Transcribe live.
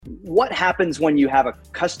what happens when you have a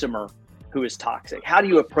customer who is toxic? How do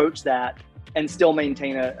you approach that and still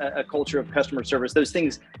maintain a culture of customer service? Those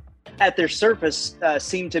things at their surface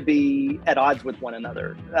seem to be at odds with one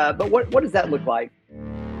another. But what does that look like?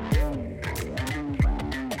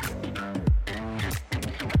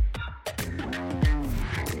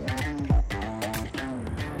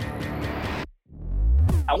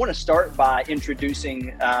 I want to start by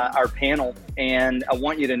introducing our panel, and I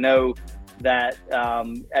want you to know that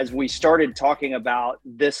as we started talking about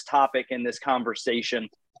this topic in this conversation,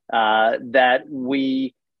 that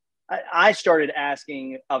I started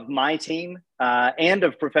asking of my team and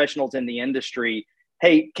of professionals in the industry,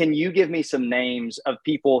 hey, can you give me some names of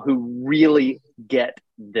people who really get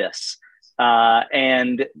this?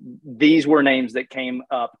 And these were names that came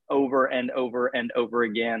up over and over and over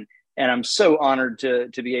again. And I'm so honored to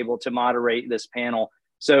be able to moderate this panel.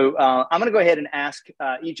 So I'm going to go ahead and ask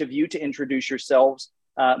each of you to introduce yourselves.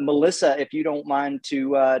 Melissa, if you don't mind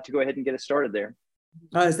to go ahead and get us started there.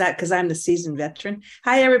 Oh, is that because I'm the seasoned veteran?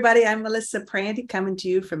 Hi, everybody. I'm Melissa Prandy, coming to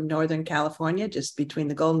you from Northern California, just between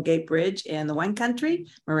the Golden Gate Bridge and the wine country,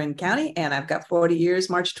 Marin County. And I've got 40 years,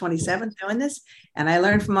 March 27th, doing this. And I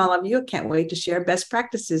learned from all of you. I can't wait to share best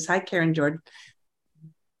practices. Hi, Karen Jordan.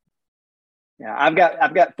 Yeah,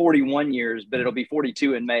 I've got 41 years, but it'll be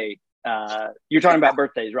 42 in May. You're talking about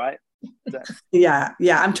birthdays, right? Yeah.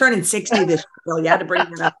 I'm turning 60 this year, so you had to bring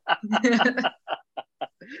it up.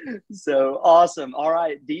 So awesome. All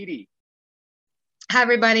right, Dee Dee. Hi,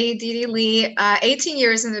 everybody. Dee Dee Lee, 18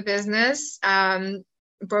 years in the business,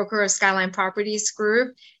 broker of Skyline Properties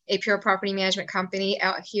Group, a pure property management company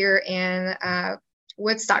out here in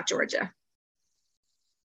Woodstock, Georgia.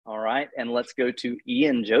 All right, and let's go to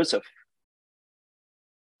Ian Joseph.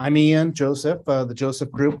 I'm Ian Joseph, the Joseph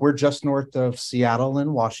Group. We're just north of Seattle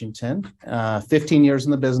in Washington, 15 years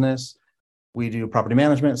in the business. We do property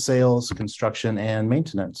management, sales, construction, and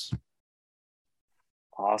maintenance.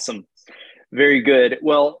 Awesome. Very good.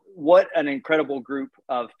 Well, what an incredible group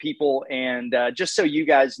of people. And just so you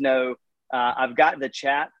guys know, I've got the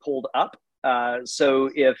chat pulled up. So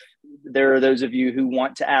if there are those of you who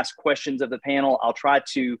want to ask questions of the panel, I'll try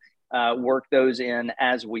to work those in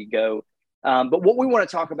as we go. But what we want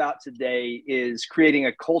to talk about today is creating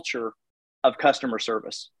a culture of customer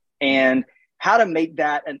service and how to make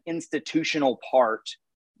that an institutional part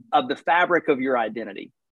of the fabric of your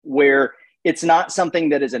identity, where it's not something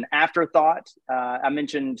that is an afterthought. I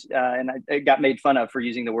mentioned, and I got made fun of for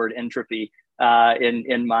using the word entropy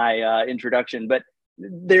in my introduction, but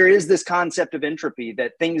there is this concept of entropy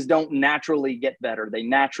that things don't naturally get better. They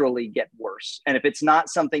naturally get worse. And if it's not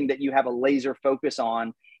something that you have a laser focus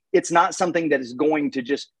on, it's not something that is going to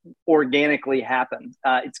just organically happen.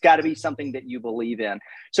 It's got to be something that you believe in.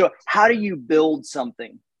 So how do you build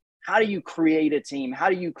something? How do you create a team? How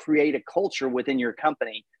do you create a culture within your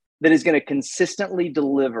company that is going to consistently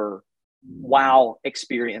deliver wow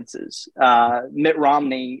experiences? Mitt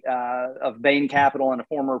Romney of Bain Capital and a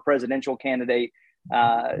former presidential candidate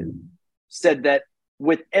said that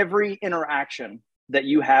with every interaction that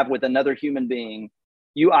you have with another human being,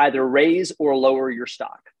 you either raise or lower your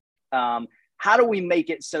stock. How do we make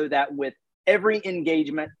it so that with every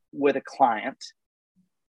engagement with a client,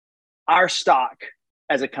 our stock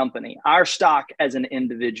as a company, our stock as an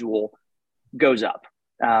individual goes up?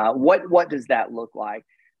 What does that look like?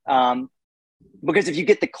 Because if you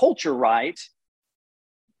get the culture right,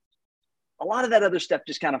 a lot of that other stuff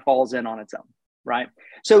just kind of falls in on its own, right?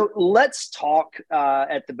 So let's talk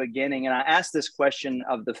at the beginning. And I asked this question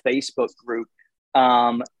of the Facebook group,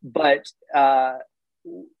 but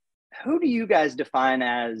who do you guys define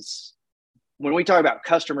as, when we talk about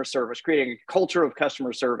customer service, creating a culture of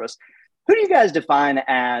customer service, who do you guys define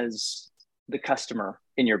as the customer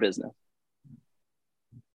in your business?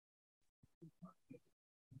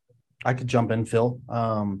 I could jump in, Phil.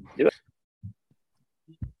 Do it.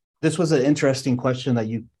 This was an interesting question that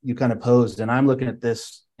you kind of posed, and I'm looking at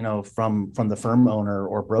this, from the firm owner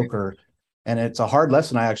or broker, and it's a hard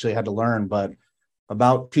lesson I actually had to learn. But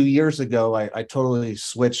about 2 years ago, I totally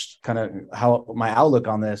switched kind of how my outlook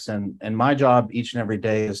on this, and my job each and every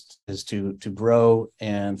day is to grow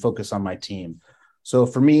and focus on my team. So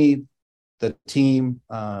for me, the team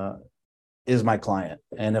is my client,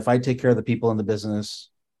 and if I take care of the people in the business,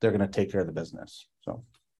 they're going to take care of the business.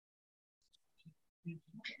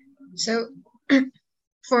 So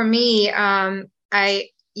for me, when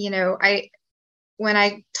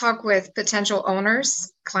I talk with potential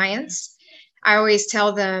owners, clients, I always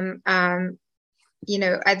tell them, at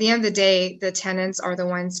the end of the day, the tenants are the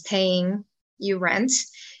ones paying you rent.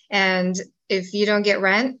 And if you don't get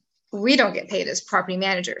rent, we don't get paid as property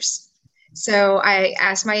managers. So I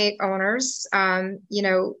asked my owners,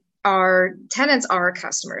 our tenants are our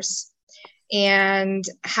customers. And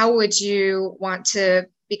how would you want to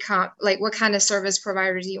become, like, what kind of service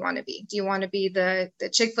provider do you want to be? Do you want to be the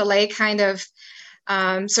Chick-fil-A kind of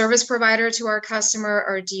service provider to our customer,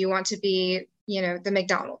 or do you want to be, the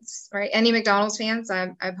McDonald's, right? Any McDonald's fans,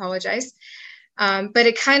 I apologize. But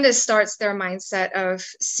it kind of starts their mindset of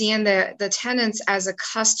seeing the tenants as a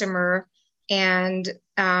customer and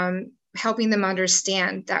helping them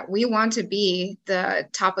understand that we want to be the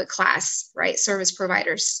top of class, right, service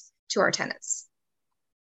providers to our tenants.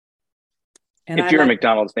 And if you're a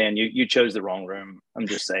McDonald's fan, you chose the wrong room. I'm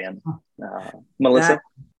just saying. Melissa?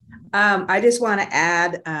 I just want to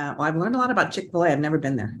add, I've learned a lot about Chick-fil-A. I've never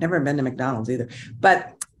been there, never been to McDonald's either.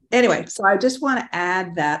 But anyway, so I just want to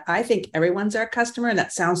add that I think everyone's our customer, and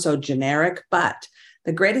that sounds so generic, but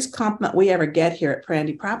the greatest compliment we ever get here at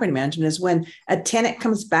Prandy Property Management is when a tenant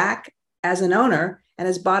comes back as an owner and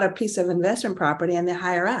has bought a piece of investment property and they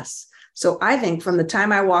hire us. So I think from the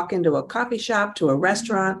time I walk into a coffee shop to a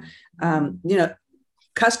restaurant,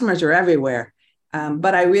 customers are everywhere.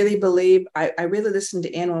 But I really believe, I really listened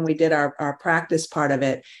to Ann when we did our practice part of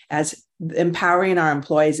it, as empowering our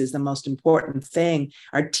employees is the most important thing.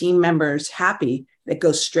 Our team members happy, that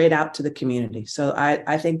goes straight out to the community. So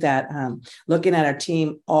I think that looking at our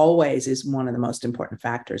team always is one of the most important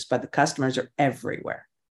factors, but the customers are everywhere.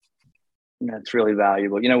 That's really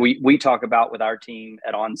valuable. We talk about with our team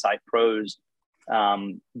at On-Site Pros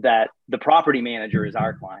that the property manager is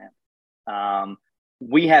our client.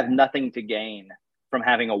 We have nothing to gain from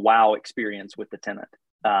having a wow experience with the tenant.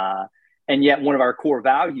 And yet one of our core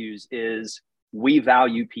values is we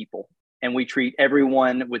value people and we treat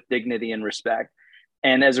everyone with dignity and respect.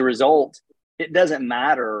 And as a result, it doesn't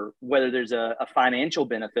matter whether there's a financial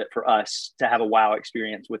benefit for us to have a wow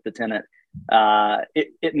experience with the tenant.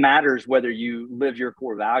 It matters whether you live your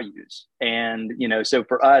core values. And, so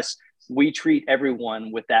for us, we treat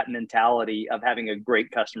everyone with that mentality of having a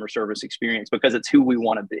great customer service experience because it's who we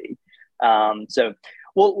want to be.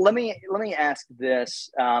 Well, let me ask this.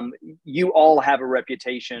 You all have a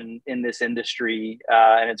reputation in this industry,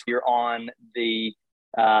 and you're on the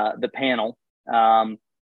panel.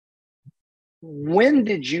 When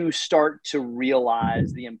did you start to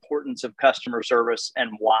realize the importance of customer service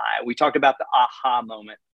and why? We talked about the aha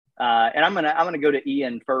moment. And I'm gonna go to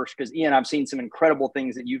Ian first, because Ian, I've seen some incredible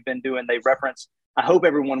things that you've been doing. They reference, I hope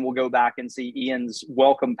everyone will go back and see Ian's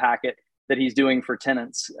welcome packet that he's doing for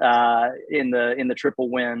tenants in the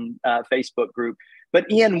Triple Win Facebook group. But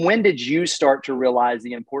Ian, when did you start to realize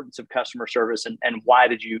the importance of customer service, and why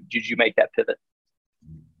did you make that pivot?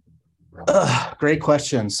 Great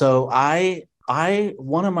question. So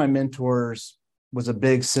one of my mentors was a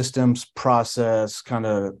big systems process kind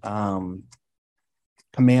of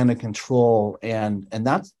command and control, and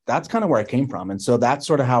that's kind of where I came from. And so that's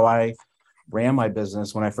sort of how I ran my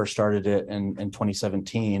business when I first started it in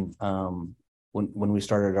 2017, when we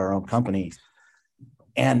started our own company.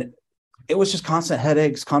 And it was just constant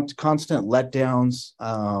headaches, constant letdowns,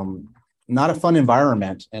 not a fun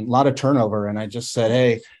environment, and a lot of turnover. And I just said,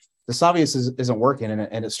 hey, this obviously isn't working,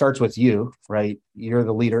 and it starts with you, right? You're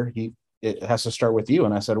the leader. It has to start with you.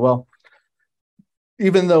 And I said, well,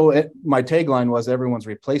 even though my tagline was everyone's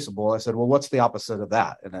replaceable, I said, well, what's the opposite of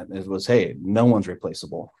that? And it was, hey, no one's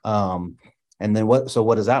replaceable. And then what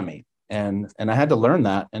does that mean? And I had to learn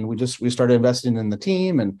that. And we started investing in the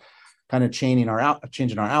team and kind of changing our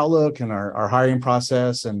outlook and our hiring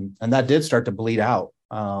process. And that did start to bleed out.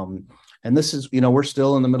 And this is, we're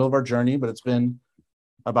still in the middle of our journey, but it's been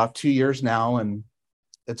about 2 years now. And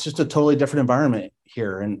it's just a totally different environment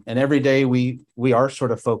here. And every day we are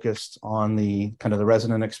sort of focused on the kind of the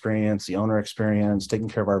resident experience, the owner experience, taking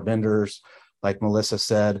care of our vendors, like Melissa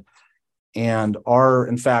said. And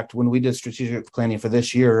in fact, when we did strategic planning for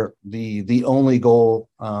this year, the only goal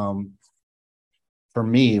for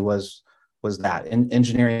me was that in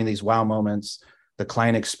engineering these wow moments, the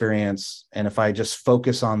client experience. And if I just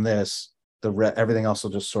focus on this, everything else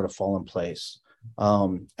will just sort of fall in place.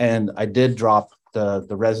 And I did drop the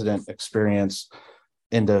resident experience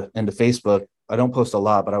into Facebook. I don't post a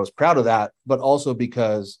lot, but I was proud of that, but also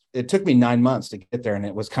because it took me 9 months to get there. And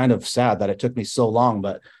it was kind of sad that it took me so long,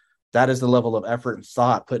 but that is the level of effort and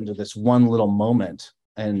thought put into this one little moment.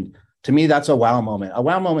 And to me, that's a wow moment. A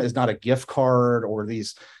wow moment is not a gift card or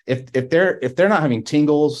these, if they're not having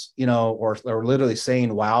tingles, or literally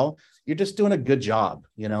saying, wow, you're just doing a good job,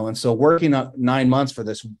 And so working up 9 months for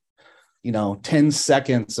this, 10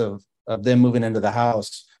 seconds of them moving into the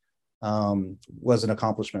house was an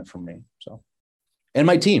accomplishment for me. So, and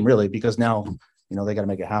my team really, because now, they got to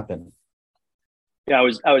make it happen. Yeah,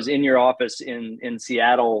 I was in your office in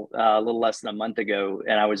Seattle a little less than a month ago,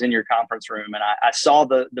 and I was in your conference room, and I saw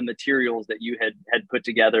the materials that you had put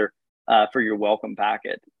together for your welcome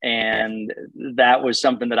packet, and that was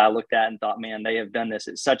something that I looked at and thought, man, they have done this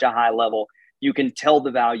at such a high level. You can tell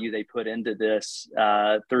the value they put into this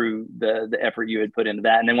through the effort you had put into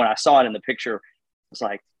that. And then when I saw it in the picture, I was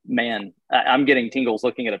like, man, I'm getting tingles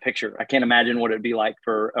looking at a picture. I can't imagine what it'd be like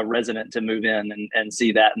for a resident to move in and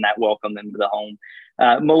see that and that welcome into the home.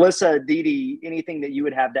 Melissa, Dee, anything that you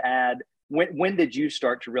would have to add? When did you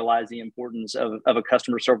start to realize the importance of a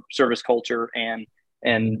customer service culture, and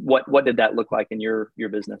what did that look like in your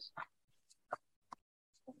business?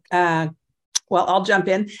 Well, I'll jump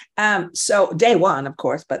in. So day one, of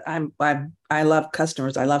course, but I love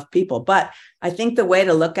customers. I love people. But I think the way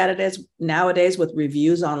to look at it is nowadays with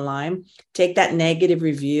reviews online, take that negative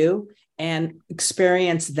review and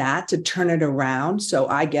experience that to turn it around. So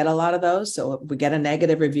I get a lot of those. So if we get a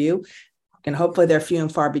negative review, and hopefully they're few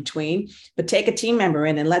and far between, but take a team member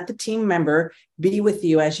in and let the team member be with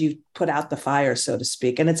you as you put out the fire, so to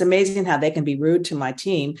speak. And it's amazing how they can be rude to my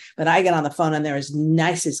team, but I get on the phone and they're as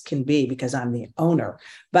nice as can be because I'm the owner.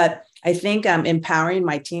 But I think I'm empowering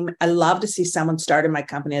my team. I love to see someone start in my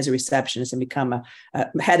company as a receptionist and become a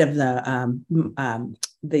head of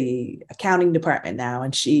the accounting department now.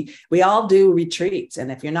 And we all do retreats.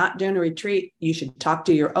 And if you're not doing a retreat, you should talk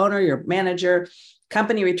to your owner, your manager.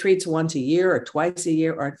 Company retreats once a year or twice a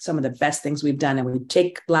year are some of the best things we've done. And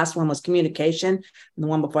the last one was communication. And the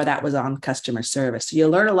one before that was on customer service. So you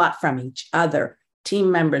learn a lot from each other, team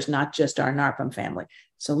members, not just our NARPM family.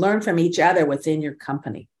 So learn from each other within your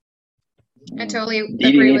company. I totally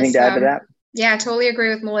agree with that. Yeah, I totally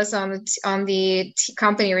agree with Melissa on the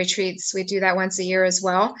company retreats. We do that once a year as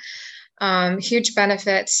well. Huge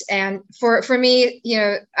benefits. And for me,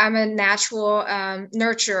 I'm a natural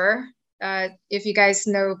nurturer. If you guys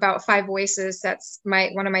know about 5 voices, that's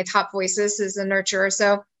one of my top voices is a nurturer.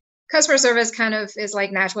 So customer service kind of is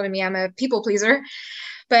like natural to me. I'm a people pleaser,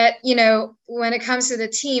 but when it comes to the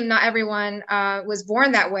team, not everyone was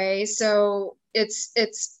born that way. So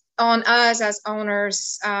it's on us as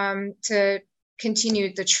owners to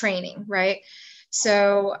continue the training, right?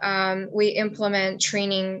 So we implement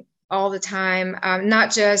training all the time,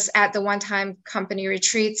 not just at the one-time company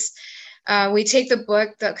retreats. We take the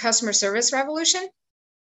book, The Customer Service Revolution,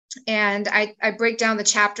 and I break down the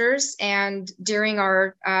chapters. And during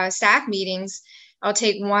our staff meetings, I'll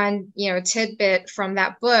take one, tidbit from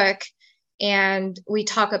that book, and we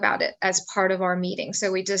talk about it as part of our meeting.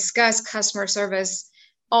 So we discuss customer service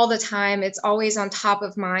all the time. It's always on top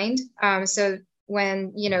of mind. So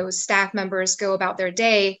when, staff members go about their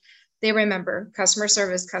day, they remember customer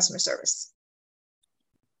service, customer service.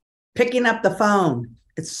 Picking up the phone.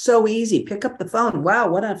 It's so easy. Pick up the phone. Wow,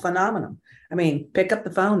 what a phenomenon. I mean, pick up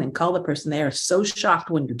the phone and call the person. They are so shocked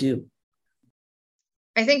when you do.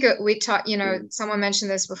 I think we taught, someone mentioned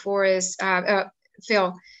this before is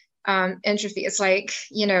Phil, entropy. It's like,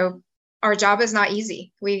 our job is not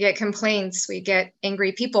easy. We get complaints. We get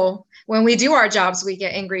angry people. When we do our jobs, we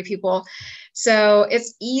get angry people. So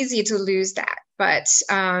it's easy to lose that. But,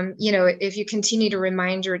 if you continue to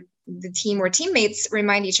remind the team or teammates,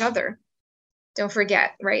 remind each other. Don't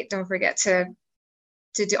forget, right? Don't forget to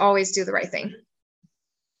always do the right thing.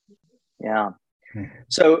 Yeah.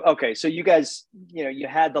 So, okay. So you guys, you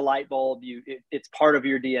had the light bulb, it's part of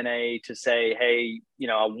your DNA to say, hey,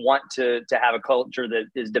 I want to have a culture that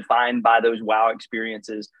is defined by those wow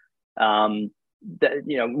experiences.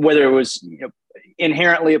 That, whether it was,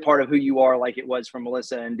 inherently a part of who you are, like it was from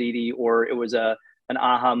Melissa and Dee, or it was an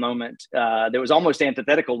aha moment that was almost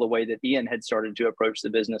antithetical the way that Ian had started to approach the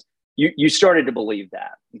business. You started to believe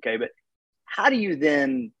that. Okay. But how do you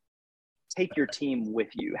then take your team with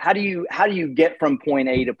you? How do you get from point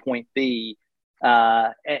A to point B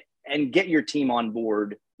and get your team on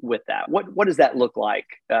board with that? What does that look like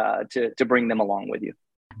to bring them along with you?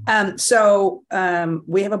 So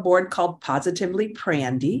we have a board called Positively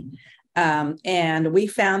Prandy. And we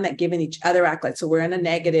found that giving each other accolades, so we're in a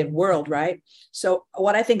negative world, right? So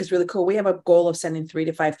what I think is really cool, we have a goal of sending 3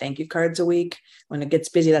 to 5 thank you cards a week. When it gets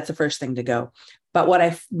busy, that's the first thing to go. But what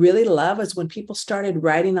I really love is when people started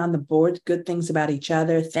writing on the board good things about each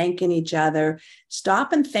other, thanking each other.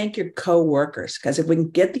 Stop and thank your co-workers, because if we can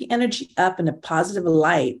get the energy up in a positive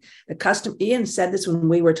light, Ian said this when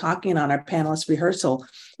we were talking on our panelist rehearsal,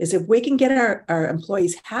 is if we can get our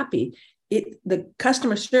employees happy, the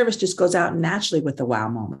customer service just goes out naturally with the wow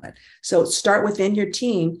moment. So start within your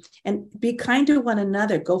team and be kind to one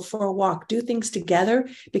another. Go for a walk, do things together,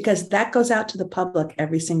 because that goes out to the public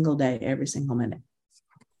every single day, every single minute.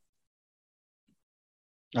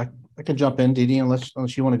 I I can jump in, Didi, unless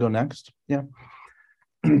you want to go next. Yeah.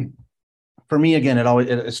 For me, again,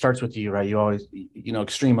 it starts with you, right? You always,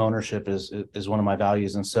 extreme ownership is one of my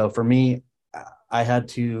values. And so for me, I had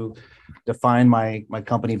to define my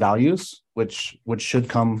company values, which should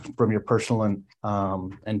come from your personal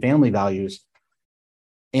and family values.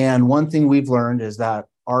 And one thing we've learned is that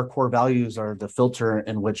our core values are the filter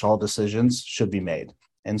in which all decisions should be made.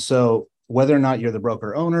 And so whether or not you're the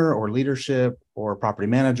broker owner or leadership or property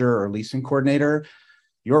manager or leasing coordinator,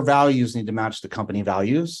 your values need to match the company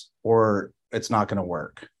values or it's not going to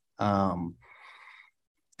work. And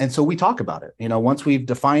so we talk about it. Once we've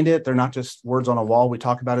defined it, they're not just words on a wall. We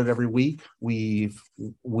talk about it every week. I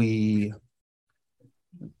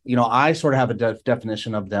sort of have a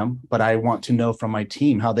definition of them, but I want to know from my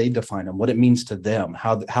team how they define them, what it means to them,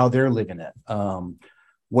 how they're living it,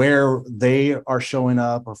 where they are showing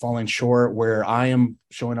up or falling short, where I am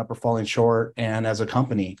showing up or falling short, and as a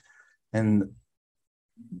company. And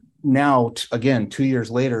now, again, 2 years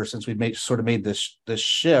later, since we've made this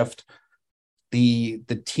shift, the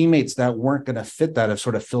teammates that weren't going to fit that have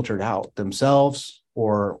sort of filtered out themselves,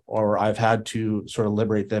 or I've had to sort of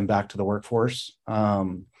liberate them back to the workforce.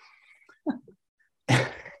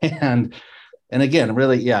 And again,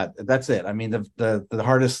 really, yeah, that's it. I mean, the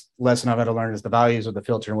hardest lesson I've had to learn is the values of the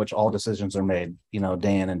filter in which all decisions are made,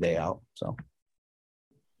 day in and day out.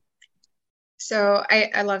 So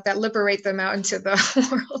I love that. Liberate them out into the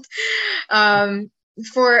world.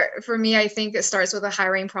 For me, I think it starts with a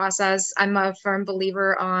hiring process. I'm a firm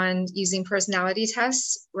believer on using personality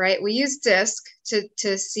tests, right? We use DISC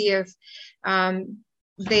to see if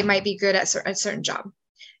they might be good at a certain job.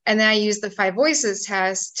 And then I use the 5 voices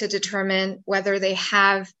test to determine whether they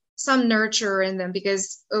have some nurture in them,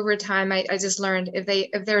 because over time I just learned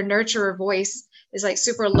if their nurture voice is like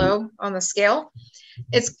super low on the scale,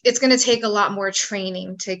 it's going to take a lot more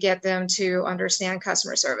training to get them to understand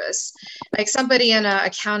customer service. Like somebody in an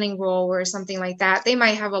accounting role or something like that, they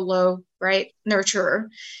might have a low, right, nurturer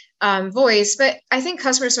voice, but I think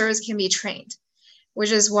customer service can be trained,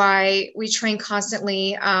 which is why we train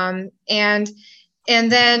constantly.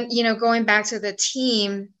 And then, going back to the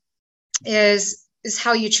team is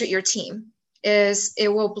how you treat your team.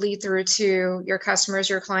 It will bleed through to your customers,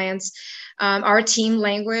 your clients. Our team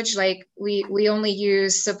language, like we only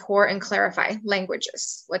use support and clarify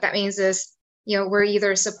languages. What that means is, we're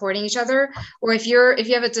either supporting each other, or if you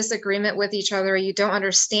have a disagreement with each other, you don't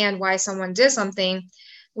understand why someone did something,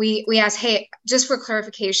 we ask, hey, just for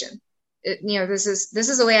clarification, this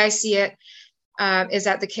is the way I see it. Is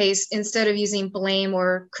that the case? Instead of using blame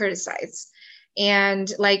or criticize.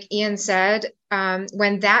 And like Ian said,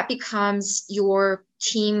 when that becomes your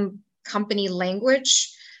team company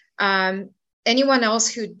language, anyone else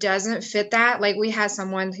who doesn't fit that, like we had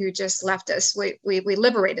someone who just left us, we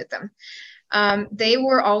liberated them. They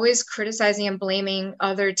were always criticizing and blaming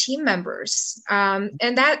other team members. And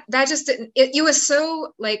that just didn't, it was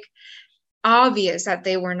so like obvious that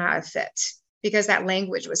they were not a fit because that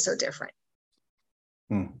language was so different.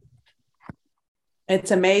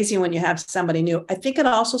 It's amazing when you have somebody new. I think it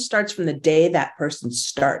also starts from the day that person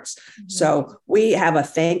starts. Mm-hmm. So we have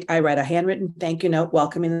I write a handwritten thank you note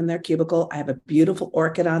welcoming them in their cubicle. I have a beautiful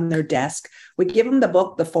orchid on their desk. We give them the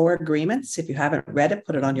book, The 4 Agreements. If you haven't read it,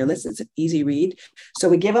 put it on your list. It's an easy read. So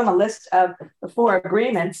we give them a list of the 4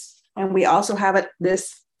 agreements, and we also have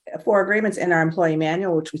this 4 agreements in our employee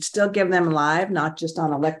manual, which we still give them live, not just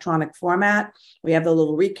on electronic format. We have the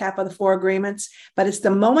little recap of the 4 agreements, but it's the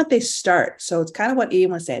moment they start. So it's kind of what Ian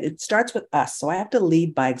was saying. It starts with us. So I have to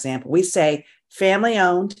lead by example. We say family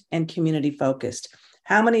owned and community focused.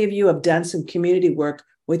 How many of you have done some community work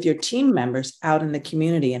with your team members out in the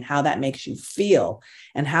community and how that makes you feel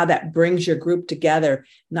and how that brings your group together,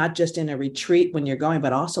 not just in a retreat when you're going,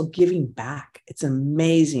 but also giving back? It's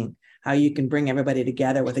amazing how you can bring everybody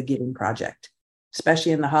together with a giving project,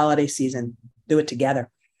 especially in the holiday season. Do it together.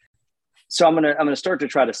 So I'm gonna start to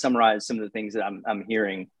try to summarize some of the things that I'm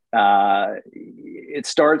hearing. It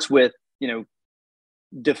starts with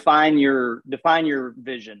define your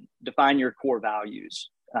vision, define your core values,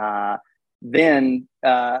 then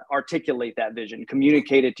articulate that vision,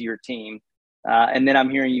 communicate it to your team, and then I'm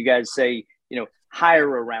hearing you guys say hire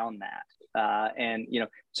around that, but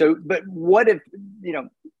what if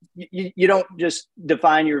you don't just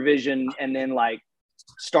define your vision and then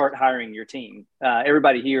start hiring your team.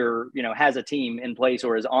 Everybody here, has a team in place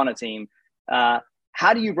or is on a team.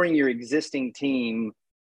 How do you bring your existing team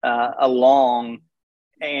along?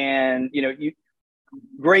 And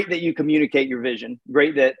great that you communicate your vision.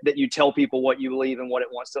 Great that you tell people what you believe and what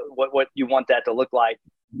you want that to look like.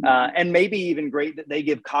 And maybe even great that they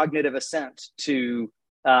give cognitive assent to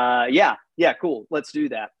Yeah, cool. Let's do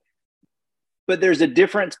that. But there's a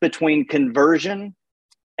difference between conversion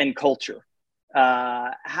and culture.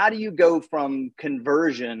 How do you go from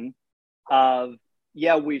conversion of,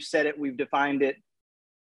 yeah, we've said it, we've defined it,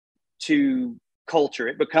 to culture?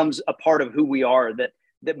 It becomes a part of who we are that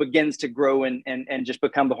begins to grow and just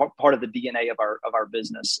become part of the DNA of our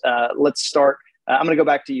business. Let's start. I'm going to go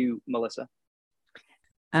back to you, Melissa.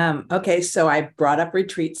 Okay, so I brought up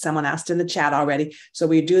retreat. Someone asked in the chat already. So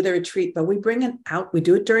we do the retreat, but we bring it out. We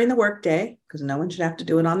do it during the workday because no one should have to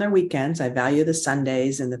do it on their weekends. I value the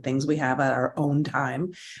Sundays and the things we have at our own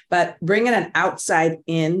time, but bringing an outside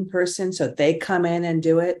in person so they come in and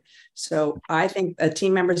do it. So I think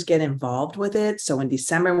team members get involved with it. So in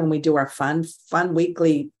December, when we do our fun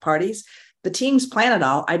weekly parties, the teams plan it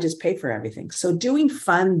all. I just pay for everything. So doing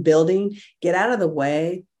fun building, get out of the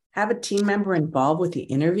way, have a team member involved with the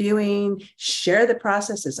interviewing, share the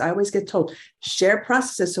processes. I always get told, share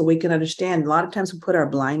processes so we can understand. A lot of times we put our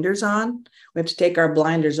blinders on. We have to take our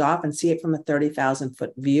blinders off and see it from a 30,000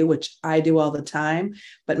 foot view, which I do all the time,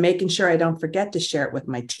 but making sure I don't forget to share it with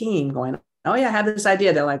my team going, oh yeah, I have this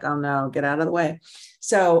idea. They're like, oh no, get out of the way.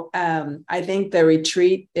 So I think the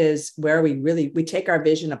retreat is where we take our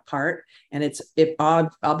vision apart, and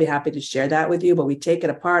I'll be happy to share that with you, but we take it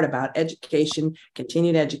apart about education,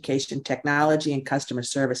 continued education, technology, and customer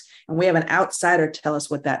service. And we have an outsider tell us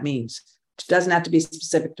what that means. It doesn't have to be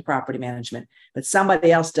specific to property management, but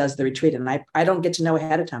somebody else does the retreat. And I don't get to know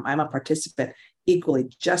ahead of time. I'm a participant equally,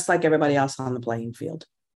 just like everybody else on the playing field.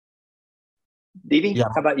 Dee Dee, how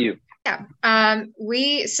about you? Yeah.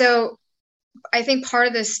 So I think part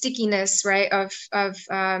of the stickiness, right, of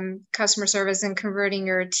customer service and converting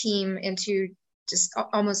your team into just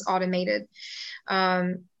almost automated.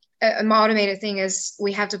 An automated thing is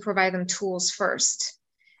we have to provide them tools first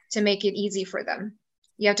to make it easy for them.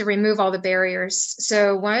 You have to remove all the barriers.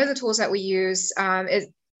 So one of the tools that we use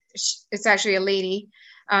it's actually a lady.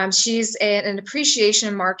 She's an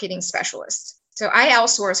appreciation marketing specialist. So I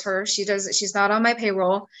outsource her. She's not on my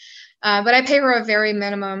payroll. But I pay her a very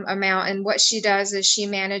minimum amount. And what she does is she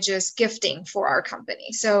manages gifting for our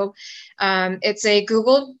company. So it's a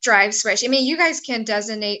Google Drive spreadsheet. I mean, you guys can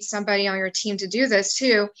designate somebody on your team to do this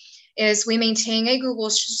too, is we maintain a Google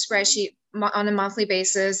spreadsheet on a monthly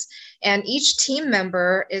basis. And each team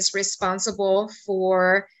member is responsible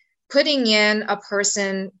for putting in a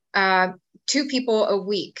person, 2 people a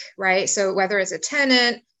week, right? So whether it's a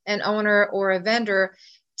tenant, an owner, or a vendor,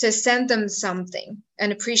 to send them something,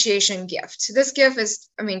 an appreciation gift. This gift is,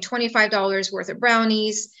 $25 worth of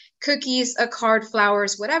brownies, cookies, a card,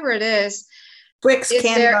 flowers, whatever it is. Twix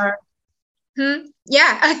candy bar.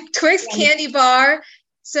 Yeah, a Twix candy bar.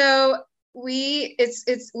 So we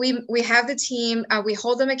have the team, we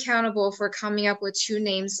hold them accountable for coming up with 2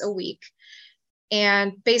 names a week.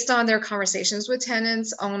 And based on their conversations with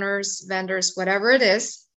tenants, owners, vendors, whatever it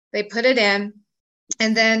is, they put it in.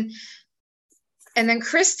 And then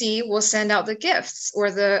Christy will send out the gifts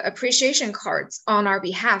or the appreciation cards on our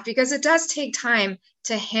behalf, because it does take time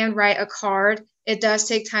to handwrite a card. It does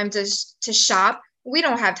take time to shop. We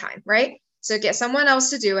don't have time, right? So get someone else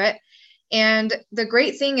to do it. And the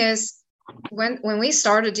great thing is when we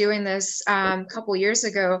started doing this a couple years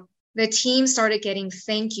ago, the team started getting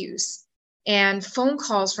thank yous and phone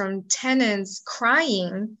calls from tenants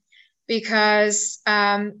crying because,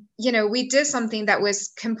 we did something that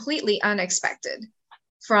was completely unexpected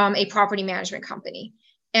from a property management company.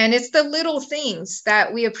 And it's the little things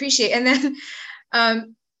that we appreciate. And then,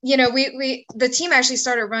 the team actually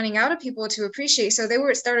started running out of people to appreciate. So they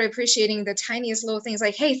started appreciating the tiniest little things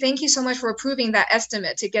like, hey, thank you so much for approving that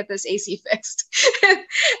estimate to get this AC fixed.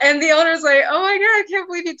 And the owner's like, oh my God, I can't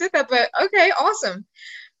believe you did that. But okay, awesome.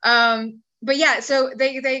 But yeah, so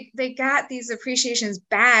they got these appreciations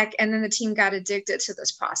back, and then the team got addicted to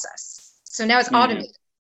this process. So now it's automated.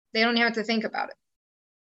 They don't have to think about it.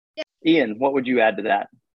 Yeah. Ian, what would you add to that?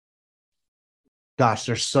 Gosh,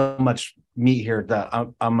 there's so much meat here that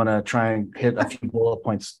I'm going to try and hit a few bullet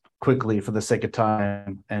points quickly for the sake of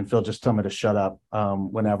time. And Phil, just tell me to shut up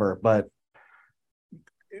whenever. But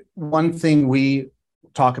one thing we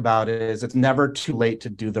talk about is it's never too late to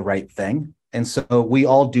do the right thing. And so we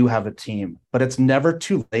all do have a team, but it's never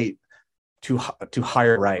too late to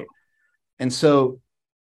hire right. And so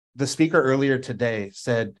the speaker earlier today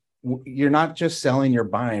said, you're not just selling, you're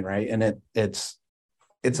buying, right? And it's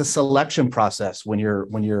a selection process when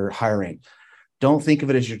you're hiring. Don't think of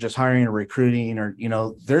it as you're just hiring or recruiting, or,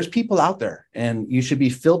 there's people out there, and you should be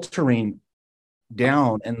filtering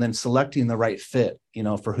down and then selecting the right fit,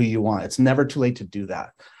 for who you want. It's never too late to do that.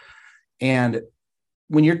 And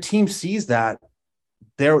when your team sees that,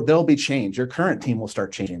 there'll be change. Your current team will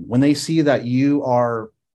start changing when they see that you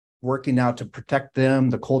are working out to protect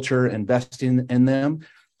them, the culture, investing in them.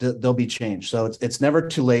 There'll be change. So it's never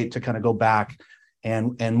too late to kind of go back.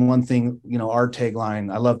 And one thing, our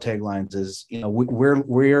tagline, I love taglines, is we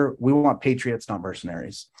want patriots, not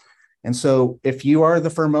mercenaries. And so if you are the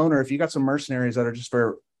firm owner, if you got some mercenaries that are just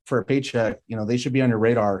for a paycheck, they should be on your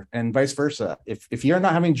radar, and vice versa. If you're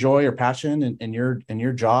not having joy or passion in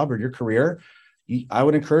your job or your career, I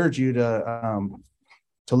would encourage you to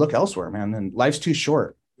look elsewhere, man. And life's too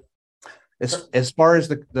short. As far as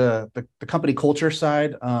the company culture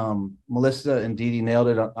side, Melissa and Dee Dee nailed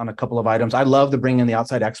it on a couple of items. I love to bring in the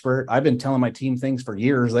outside expert. I've been telling my team things for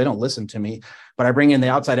years. They don't listen to me, but I bring in the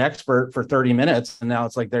outside expert for 30 minutes, and now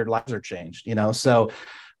it's like their lives are changed. So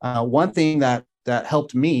one thing that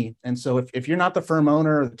helped me, and so if you're not the firm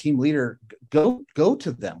owner or the team leader, go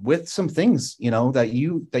to them with some things that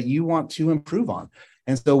you want to improve on.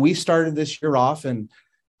 And so we started this year off, and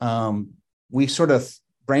we sort of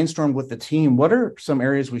brainstormed with the team, what are some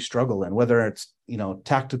areas we struggle in, whether it's,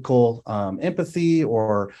 tactical empathy,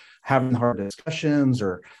 or having hard discussions,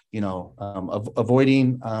 or,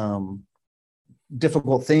 avoiding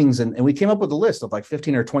difficult things. And we came up with a list of like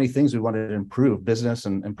 15 or 20 things we wanted to improve business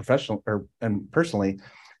and professional and personally.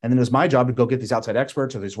 And then it was my job to go get these outside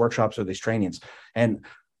experts or these workshops or these trainings. And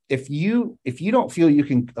if you don't feel you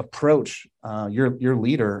can approach your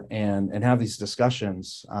leader and have these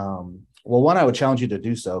discussions, well, one, I would challenge you to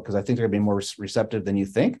do so, because I think they're going to be more receptive than you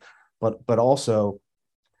think. But also,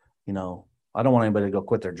 I don't want anybody to go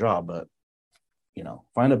quit their job, but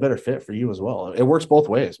find a better fit for you as well. It works both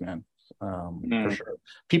ways, man. For sure.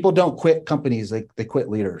 People don't quit companies; they quit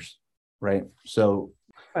leaders, right? So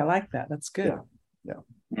I like that. That's good. Yeah.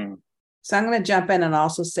 So I'm going to jump in and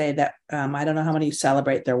also say that I don't know how many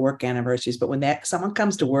celebrate their work anniversaries, but when someone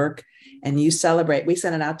comes to work and you celebrate, we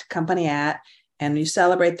send it out to company and you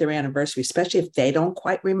celebrate their anniversary, especially if they don't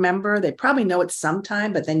quite remember. They probably know it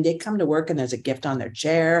sometime, but then they come to work and there's a gift on their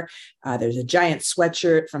chair. There's a giant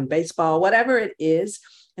sweatshirt from baseball, whatever it is.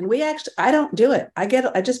 And I don't do it.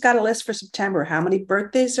 I just got a list for September, how many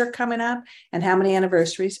birthdays are coming up and how many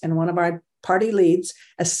anniversaries. And one of our party leads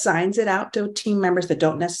assigns it out to team members that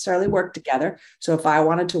don't necessarily work together. So if I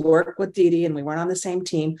wanted to work with Dee Dee and we weren't on the same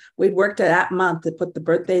team, we'd work that month to put the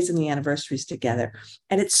birthdays and the anniversaries together.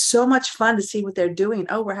 And it's so much fun to see what they're doing.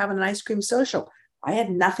 Oh, we're having an ice cream social. I had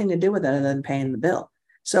nothing to do with it other than paying the bill.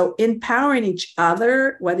 So empowering each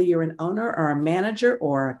other, whether you're an owner or a manager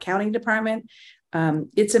or accounting department,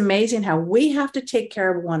 it's amazing how we have to take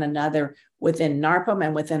care of one another within NARPM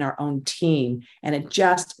and within our own team. And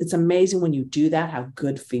it's amazing when you do that, how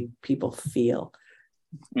good people feel.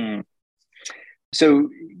 So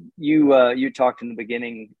you talked in the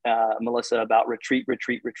beginning, Melissa, about retreat.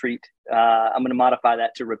 I'm going to modify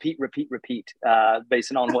that to repeat,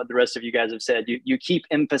 based on what the rest of you guys have said. You keep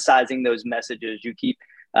emphasizing those messages. You keep,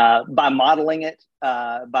 by modeling it,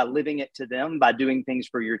 by living it to them, by doing things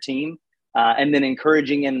for your team. And then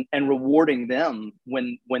encouraging and rewarding them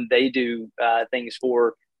when they do things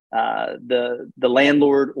for the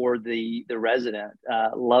landlord or the resident.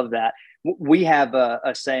 Love that. We have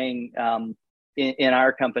a saying in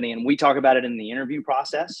our company, and we talk about it in the interview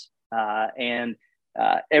process. And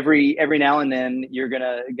every now and then, you're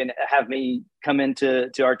gonna have me come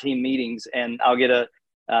into our team meetings, and I'll get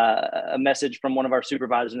a message from one of our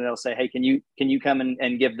supervisors, and they'll say, "Hey, can you come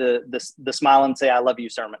and give the smile and say I love you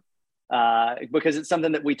sermon?" Because it's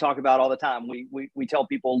something that we talk about all the time. We tell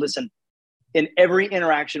people, listen, in every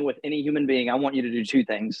interaction with any human being, I want you to do two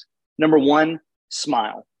things. Number one,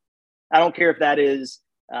 smile. I don't care if that is,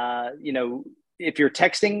 if you're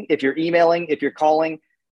texting, if you're emailing, if you're calling,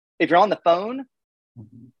 if you're on the phone,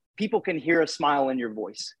 people can hear a smile in your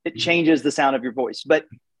voice. It changes the sound of your voice. But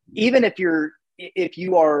even if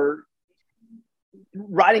you are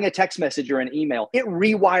writing a text message or an email, it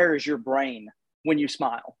rewires your brain when you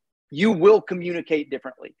smile. You will communicate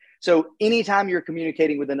differently. So anytime you're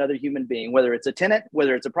communicating with another human being, whether it's a tenant,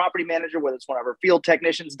 whether it's a property manager, whether it's one of our field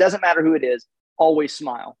technicians, doesn't matter who it is, always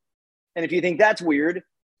smile. And if you think that's weird,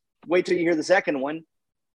 wait till you hear the second one.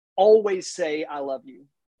 Always say, I love you.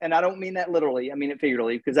 And I don't mean that literally. I mean it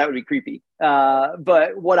figuratively, because that would be creepy.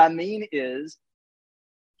 But what I mean is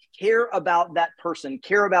care about that person,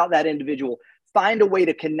 care about that individual, find a way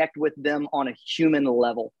to connect with them on a human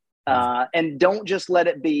level. And don't just let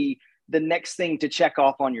it be the next thing to check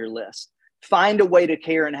off on your list. Find a way to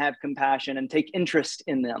care and have compassion and take interest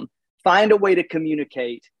in them. Find a way to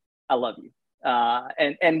communicate, I love you.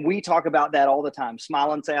 And we talk about that all the time.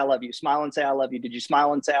 Smile and say, I love you. Smile and say, I love you. Did you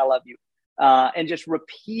smile and say, I love you? And just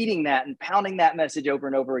repeating that and pounding that message over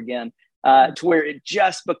and over again to where it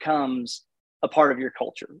just becomes a part of your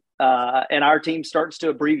culture. And our team starts to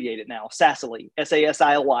abbreviate it now, Sassily,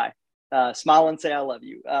 SASILY, smile and say I love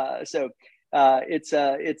you. So it's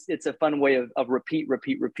a fun way of repeat.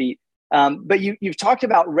 But you've talked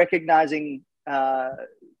about recognizing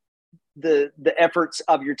the efforts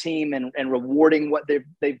of your team and rewarding what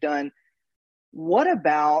they've done. What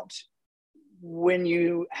about when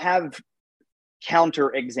you have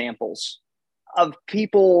counter examples of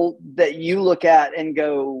people that you look at and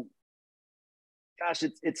go, gosh,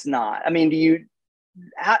 it's not? I mean,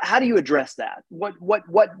 how do you address that? What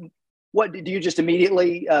do you just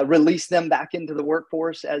immediately release them back into the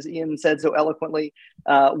workforce, as Ian said so eloquently?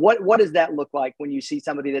 What does that look like when you see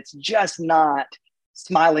somebody that's just not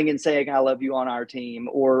smiling and saying I love you on our team,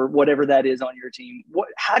 or whatever that is on your team?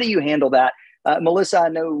 How do you handle that? Melissa, I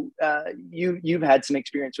know you've had some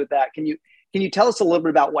experience with that. Can you tell us a little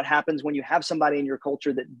bit about what happens when you have somebody in your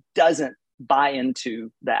culture that doesn't buy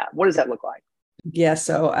into that? What does that look like? Yeah,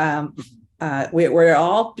 so we're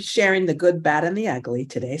all sharing the good, bad, and the ugly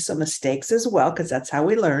today. So mistakes as well, because that's how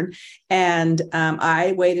we learn. And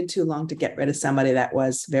I waited too long to get rid of somebody that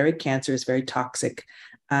was very cancerous, very toxic.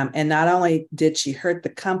 And not only did she hurt the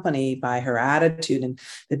company by her attitude and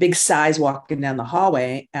the big sighs walking down the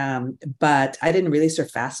hallway, but I didn't release her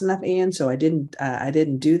fast enough, Ian. So I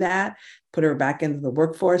didn't do that. Put her back into the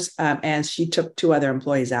workforce, and she took 2 other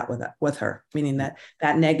employees out with her, meaning that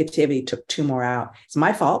negativity took 2 more out. It's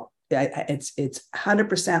my fault. It's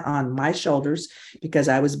 100% on my shoulders because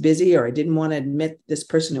I was busy, or I didn't want to admit this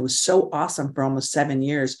person who was so awesome for almost 7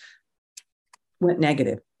 years went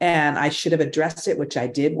negative. And I should have addressed it, which I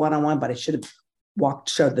did one-on-one, but I should have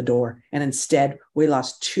showed the door. And instead, we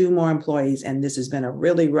lost 2 more employees. And this has been a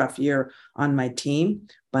really rough year on my team.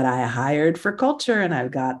 But I hired for culture, and I've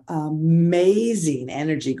got amazing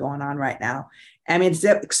energy going on right now. I mean,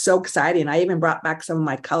 it's so exciting. I even brought back some of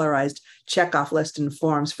my colorized checkoff list and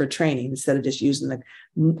forms for training instead of just using the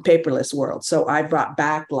paperless world. So I brought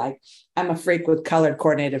back, like, I'm a freak with colored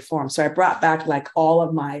coordinated forms. So I brought back like all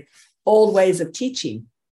of my old ways of teaching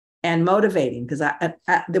and motivating. Because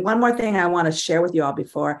the one more thing I want to share with you all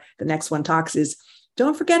before the next one talks is,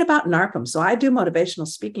 don't forget about NARPM. So I do motivational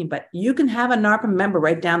speaking, but you can have a NARPM member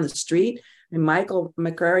right down the street. And Michael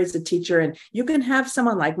McCrary is a teacher, and you can have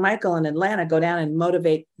someone like Michael in Atlanta go down and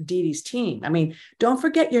motivate Dee Dee's team. I mean, don't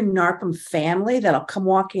forget your NARPM family that'll come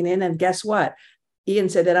walking in, and guess what? Ian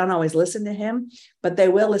said they don't always listen to him, but they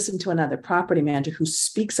will listen to another property manager who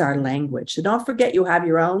speaks our language. So don't forget you have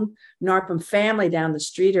your own NARPM family down the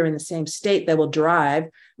street or in the same state that will drive.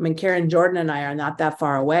 I mean, Karen Jordan and I are not that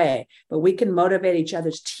far away, but we can motivate each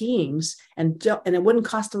other's teams, and it wouldn't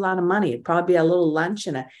cost a lot of money. It'd probably be a little lunch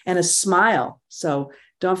and a smile. So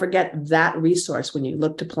don't forget that resource when you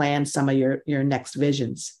look to plan some of your next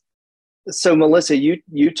visions. So Melissa,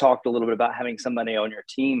 you talked a little bit about having somebody on your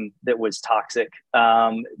team that was toxic.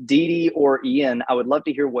 Dee Dee or Ian, I would love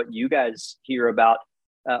to hear what you guys hear about.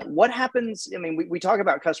 What happens? I mean, we talk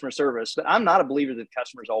about customer service, but I'm not a believer that the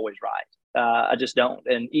customer's always right. I just don't.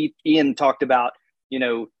 And Ian talked about,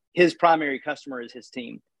 his primary customer is his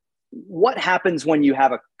team. What happens when you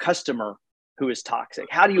have a customer who is toxic?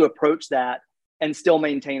 How do you approach that and still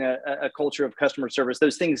maintain a culture of customer service?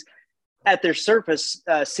 Those things at their surface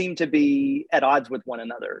seem to be at odds with one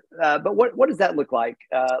another. But what does that look like?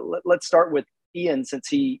 Let's start with Ian, since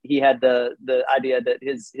he had the idea that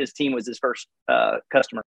his team was his first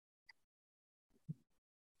customer.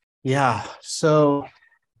 Yeah. So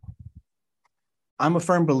I'm a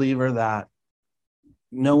firm believer that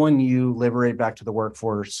no one you liberate back to the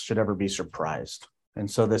workforce should ever be surprised.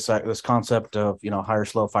 And so this concept of, hire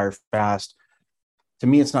slow, fire fast, to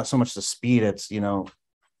me, it's not so much the speed. It's,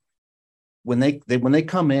 when they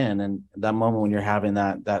come in, and that moment when you're having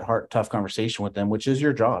that tough conversation with them, which is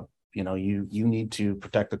your job, you need to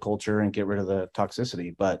protect the culture and get rid of the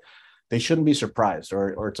toxicity, but they shouldn't be surprised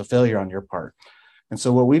or it's a failure on your part. And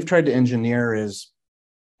so what we've tried to engineer is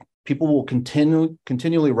people will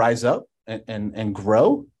continually rise up and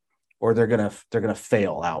grow, or they're gonna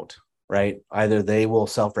fail out, right? Either they will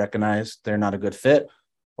self-recognize they're not a good fit,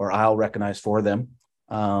 or I'll recognize for them.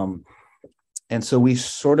 And so we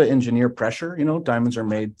sort of engineer pressure. Diamonds are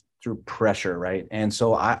made through pressure, right? And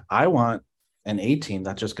so I want an A team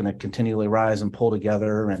that's just going to continually rise and pull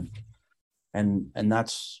together, and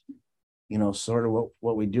that's sort of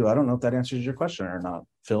what we do. I don't know if that answers your question or not,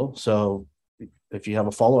 Phil. So if you have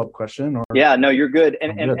a follow-up question, or yeah, no, you're good.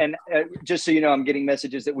 And just so you know, I'm getting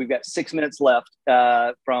messages that we've got 6 minutes left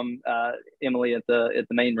from Emily at the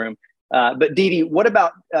main room. But Dee Dee, what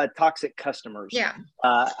about toxic customers? Yeah.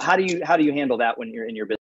 How do you handle that when you're in your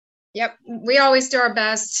business? Yep. We always do our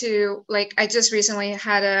best to, like, I just recently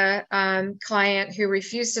had a client who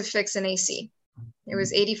refused to fix an AC. It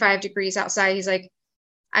was 85 degrees outside. He's like,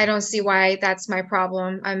 I don't see why that's my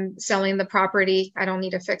problem. I'm selling the property. I don't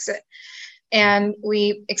need to fix it. And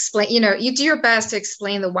we explain, you do your best to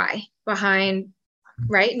explain the why behind,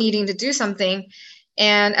 right, needing to do something.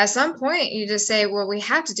 And at some point you just say, well, we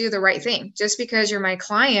have to do the right thing. Just because you're my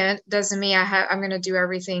client doesn't mean I'm going to do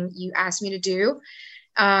everything you asked me to do.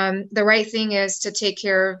 The right thing is to take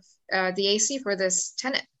care of the AC for this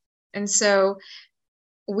tenant. And so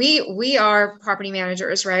we are property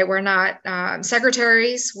managers, right? We're not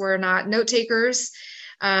secretaries. We're not note takers.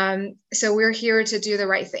 So we're here to do the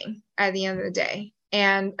right thing at the end of the day.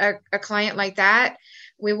 And a client like that,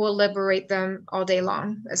 we will liberate them all day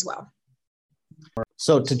long as well.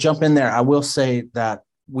 So to jump in there, I will say that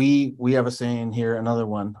we have a saying here, another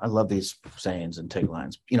one. I love these sayings and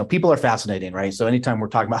taglines. People are fascinating, right? So anytime we're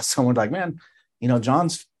talking about someone like, man, John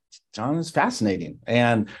is fascinating.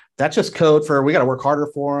 And that's just code for, we got to work harder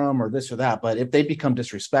for them or this or that. But if they become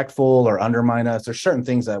disrespectful or undermine us, there's certain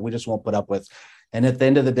things that we just won't put up with. And at the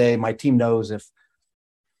end of the day, my team knows if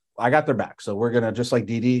I got their back. So we're going to, just like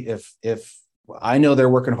Dee Dee, if I know they're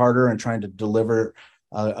working harder and trying to deliver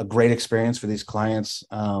a great experience for these clients.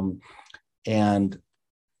 And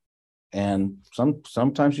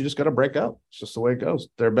sometimes you just got to break up. It's just the way it goes.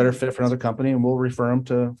 They're a better fit for another company, and we'll refer them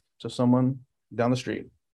to someone down the street.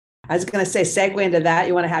 I was going to say, segue into that.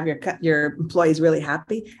 You want to have your employees really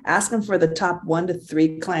happy. Ask them for the top 1 to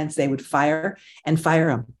 3 clients they would fire, and fire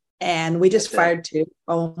them. And we just fired 2.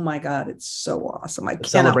 Oh my God, it's so awesome! I cannot.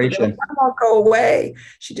 Celebration. I won't go away.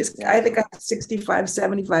 I think I have 65,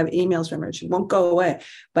 75 emails from her. She won't go away.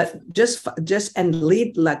 But just and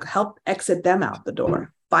lead, like, help exit them out the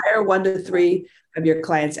door. Fire 1 to 3 of your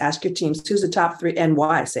clients. Ask your teams who's the top 3 and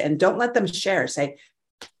why. And don't let them share. Say,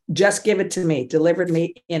 just give it to me, delivered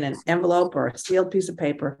me in an envelope or a sealed piece of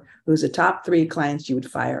paper. Who's the top 3 clients you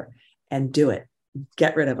would fire, and do it.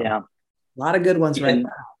 Get rid of them. Yeah. A lot of good ones right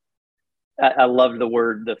now. I love the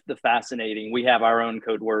word, the fascinating. We have our own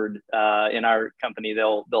code word in our company.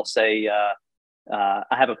 They'll say, I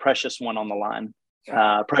have a precious one on the line.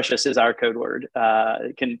 Precious is our code word.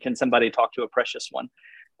 Can somebody talk to a precious one?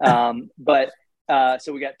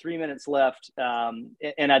 So we got 3 minutes left.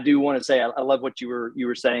 And I do want to say, I love what you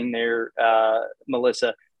were saying there,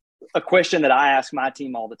 Melissa. A question that I ask my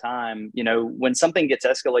team all the time, when something gets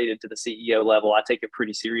escalated to the CEO level, I take it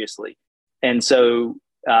pretty seriously. And so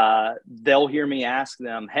they'll hear me ask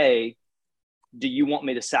them, hey, do you want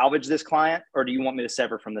me to salvage this client, or do you want me to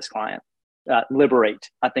sever from this client? Liberate,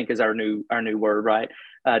 I think, is our new word, right?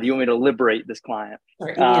 Do you want me to liberate this client?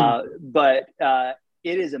 But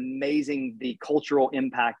it is amazing the cultural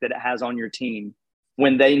impact that it has on your team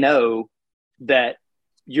when they know that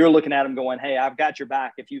you're looking at them going, hey, I've got your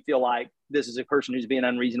back. If you feel like this is a person who's being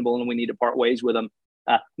unreasonable and we need to part ways with them,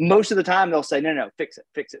 most of the time they'll say, no, fix it.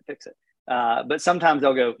 But sometimes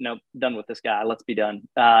they'll go, no, done with this guy. Let's be done.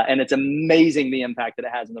 And it's amazing the impact that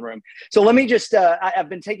it has in the room. So let me just, I've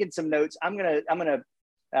been taking some notes. I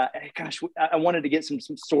wanted to get some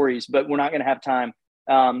stories, but we're not going to have time.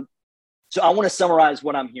 So I want to summarize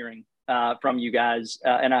what I'm hearing from you guys,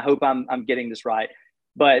 and I hope I'm getting this right.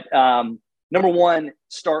 But number one,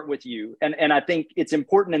 start with you. And I think it's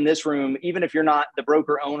important in this room, even if you're not the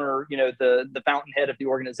broker owner, the fountainhead of the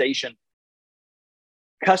organization,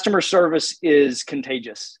 customer service is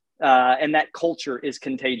contagious, and that culture is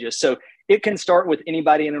contagious. So it can start with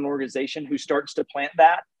anybody in an organization who starts to plant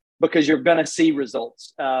that, because you're going to see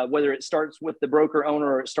results, whether it starts with the broker owner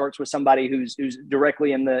or it starts with somebody who's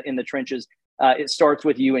directly in the trenches. It starts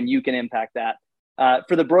with you, and you can impact that.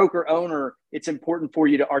 For the broker owner, it's important for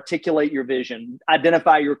you to articulate your vision,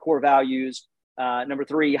 identify your core values. Number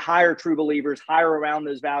 3, hire true believers, hire around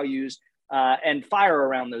those values, and fire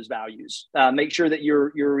around those values. Make sure that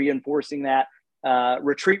you're reinforcing that.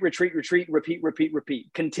 Retreat,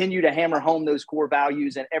 repeat. Continue to hammer home those core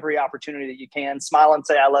values in every opportunity that you can. Smile and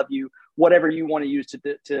say, I love you, whatever you want to use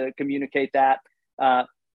to communicate that.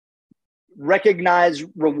 Recognize,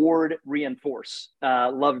 reward, reinforce.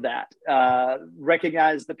 Love that.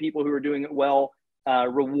 Recognize the people who are doing it well,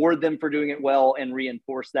 reward them for doing it well, and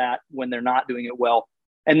reinforce that when they're not doing it well.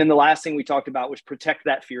 And then the last thing we talked about was protect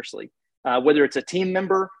that fiercely. Whether it's a team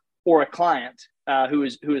member or a client who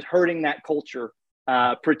is hurting that culture,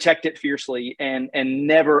 protect it fiercely and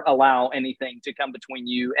never allow anything to come between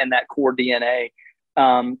you and that core DNA.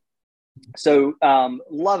 So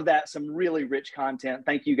love that. Some really rich content.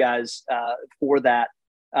 Thank you guys for that.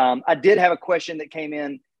 I did have a question that came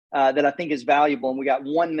in that I think is valuable, and we got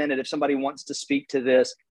 1 minute if somebody wants to speak to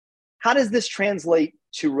this. how does this translate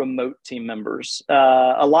to remote team members?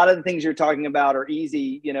 A lot of the things you're talking about are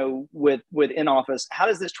easy, with in office. How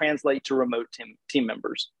does this translate to remote team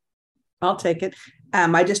members? I'll take it.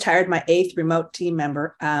 I just hired my 8th remote team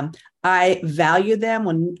member. I value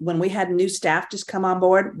them. When we had new staff just come on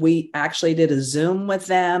board, we actually did a Zoom with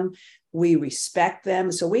them. We respect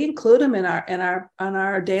them, so we include them in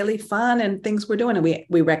our daily fun and things we're doing, and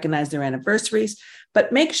we recognize their anniversaries.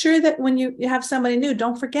 But make sure that when you have somebody new,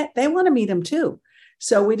 don't forget they want to meet them too.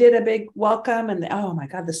 So we did a big welcome, and oh my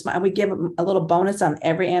God, the smile! We give them a little bonus on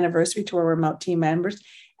every anniversary to our remote team members,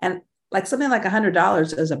 and like something like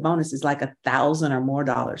 $100 as a bonus is like $1,000 or more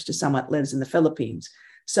to someone that lives in the Philippines.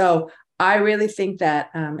 So I really think that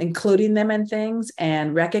including them in things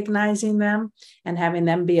and recognizing them and having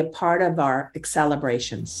them be a part of our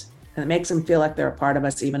celebrations, and it makes them feel like they're a part of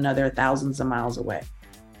us, even though they're thousands of miles away.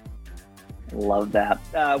 Love that.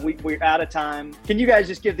 We're out of time. Can you guys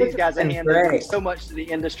just give these guys a hand? They bring so much to the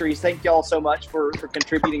industry. Thank y'all so much for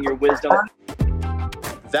contributing your wisdom.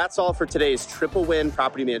 That's all for today's Triple Win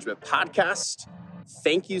Property Management Podcast.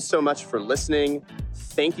 Thank you so much for listening.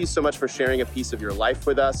 Thank you so much for sharing a piece of your life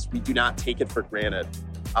with us. We do not take it for granted.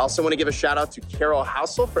 I also want to give a shout out to Carol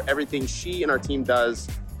Housel for everything she and our team does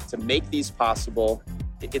to make these possible.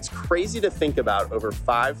 It's crazy to think about over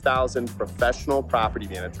 5,000 professional property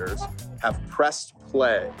managers have pressed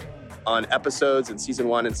play on episodes in season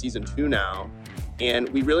 1 and season 2 now. And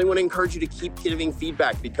we really want to encourage you to keep giving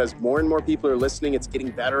feedback because more and more people are listening. It's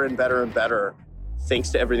getting better and better and better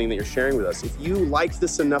thanks to everything that you're sharing with us. If you like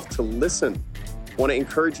this enough to listen, I want to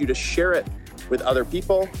encourage you to share it with other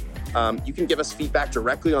people. You can give us feedback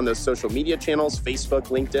directly on those social media channels, Facebook,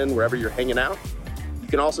 LinkedIn, wherever you're hanging out. You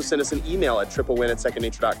can also send us an email at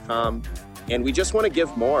triplewin@secondnature.com. And we just want to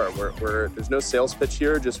give more. There's no sales pitch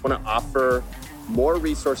here. Just want to offer more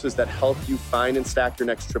resources that help you find and stack your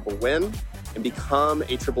next triple win and become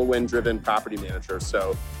a triple win driven property manager.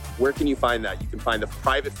 So where can you find that? You can find the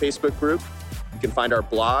private Facebook group. You can find our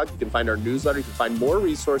blog. You can find our newsletter. You can find more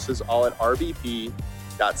resources all at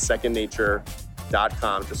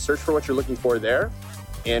rbp.secondnature.com. Just search for what you're looking for there.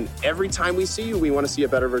 And every time we see you, we want to see a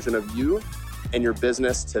better version of you and your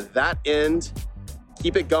business. To that end,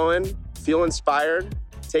 keep it going, feel inspired,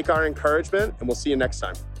 take our encouragement, and we'll see you next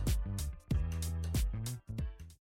time.